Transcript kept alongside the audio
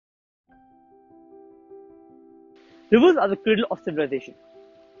Rivers are the cradle of civilization.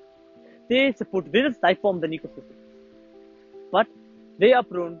 They support various life forms and ecosystems, but they are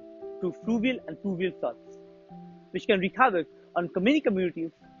prone to fluvial and fluvial floods, which can wreak havoc on many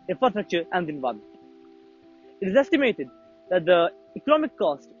communities, infrastructure, and the environment. It is estimated that the economic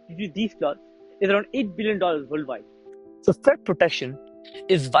cost due to these floods is around $8 billion worldwide. So flood protection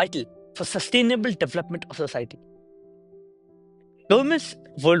is vital for sustainable development of society. Governments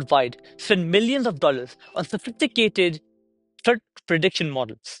worldwide spend millions of dollars on sophisticated flood prediction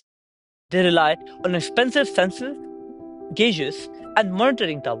models. They rely on expensive sensors, gauges, and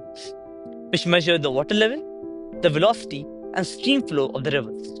monitoring towers, which measure the water level, the velocity, and stream flow of the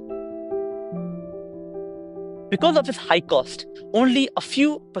rivers. Because of its high cost, only a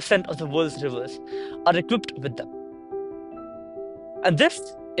few percent of the world's rivers are equipped with them. And this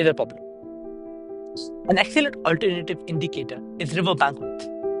is a problem. An excellent alternative indicator is riverbank width.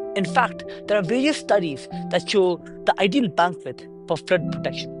 In fact, there are various studies that show the ideal bank width for flood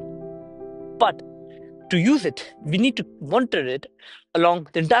protection. But to use it, we need to monitor it along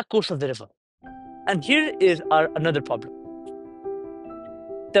the entire course of the river. And here is another problem.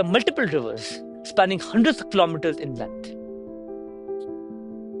 There are multiple rivers spanning hundreds of kilometers in length.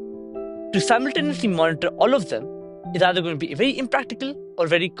 To simultaneously monitor all of them is either going to be very impractical or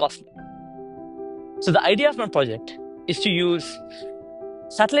very costly. So the idea of my project is to use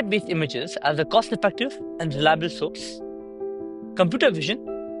satellite-based images as a cost-effective and reliable source, computer vision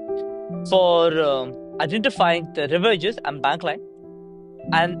for identifying the river edges and bank line,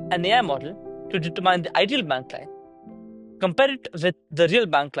 and an AI model to determine the ideal bank line, compare it with the real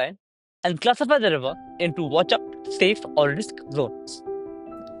bank line, and classify the river into watch out, safe, or risk zones.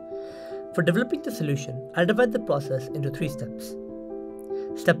 For developing the solution, I'll divide the process into 3 steps.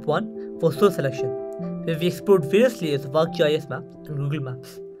 Step 1 for source selection, where we explored various layers of ArcGIS maps and Google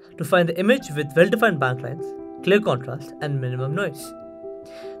Maps to find the image with well-defined bank lines, clear contrast, and minimum noise.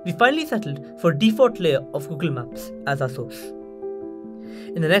 We finally settled for a default layer of Google Maps as our source.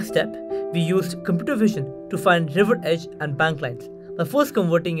 In the next step, we used computer vision to find river edge and bank lines by first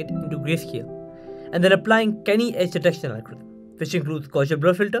converting it into grayscale, and then applying Kenny edge detection algorithm, which includes Gaussian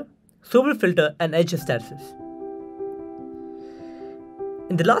blur filter, sober filter, and edge hysteresis.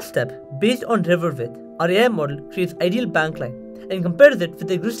 In the last step, based on river width, our AI model creates ideal bank line and compares it with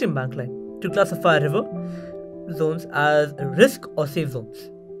the existing bank line to classify river zones as risk or safe zones.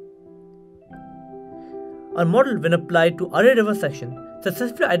 Our model, when applied to RA river section,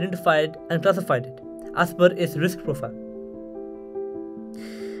 successfully identified and classified it as per its risk profile.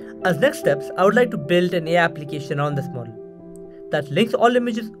 As next steps, I would like to build an AI application on this model that links all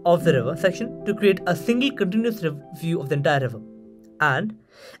images of the river section to create a single continuous view of the entire river and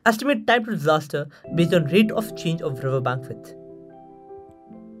estimate time to disaster based on rate of change of river bank width.